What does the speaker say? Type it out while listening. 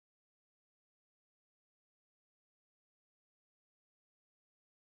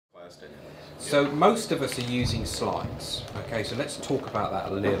interesting. So most of us are using slides. Okay, so let's talk about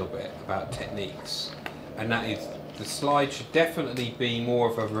that a little bit, about techniques. And that is, the slide should definitely be more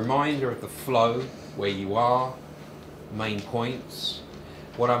of a reminder of the flow, where you are, main points.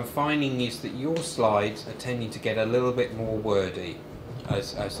 What I'm finding is that your slides are tending to get a little bit more wordy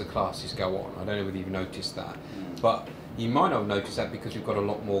as the classes go on. I don't know whether you've noticed that, but you might not have noticed that because we've got a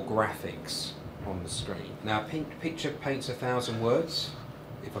lot more graphics on the screen. Now, a picture paints 1,000 words,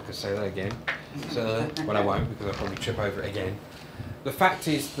 if I could say that again. So, but I won't, because I'll probably trip over it again. The fact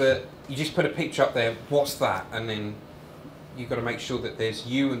is that you just put a picture up there, what's that? And then you've got to make sure that there's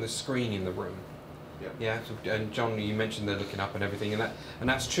you and the screen in the room. Yep. Yeah, so, and John, you mentioned they're looking up and everything, and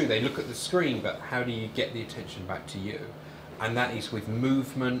that's true. They look at the screen, but how do you get the attention back to you? And that is with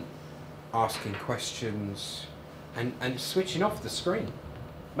movement, asking questions, and switching off the screen.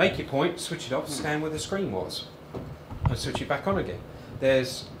 Make your point, switch it off, stand where the screen was, and switch it back on again.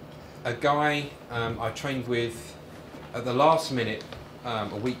 There's a guy I trained with at the last minute,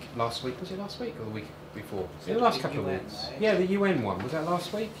 last week, was it last week or the week before? In the last couple of weeks. Yeah, the UN one, was that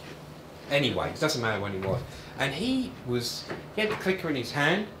last week? Anyway, it doesn't matter when he was. And he had the clicker in his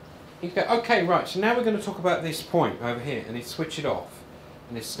hand. He'd go, okay, right, so now we're going to talk about this point over here, and he'd switch it off,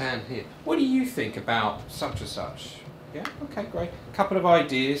 and he'd stand here. What do you think about such and such? Yeah, okay, great. Couple of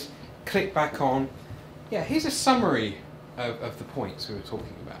ideas, click back on. Yeah, here's a summary of the points we were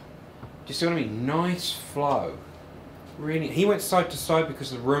talking about. Do you see what I mean? Nice flow. Really, he went side to side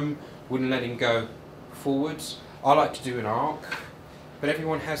because the room wouldn't let him go forwards. I like to do an arc, but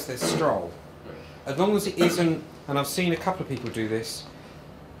everyone has their stroll. As long as it isn't, and I've seen a couple of people do this,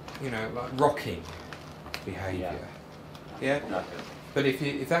 you know, like rocking behaviour. Yeah. But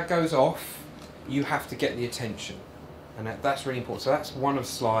if that goes off, you have to get the attention, and that's really important. So that's one of the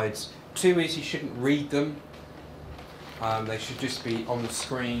slides. 2 is you shouldn't read them. They should just be on the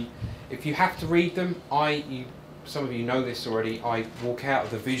screen. If you have to read them, some of you know this already, I walk out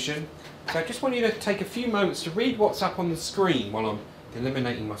of the vision. So I just want you to take a few moments to read what's up on the screen while I'm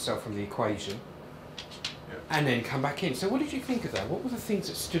eliminating myself from the equation, and then come back in. So what did you think of that? What were the things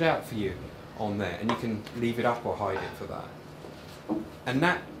that stood out for you on there? And you can leave it up or hide it for that. And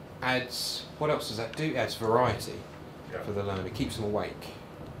that adds, what else does that do? It adds variety for the learner. It keeps them awake.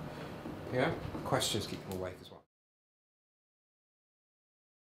 Yeah? Questions keep them awake as well.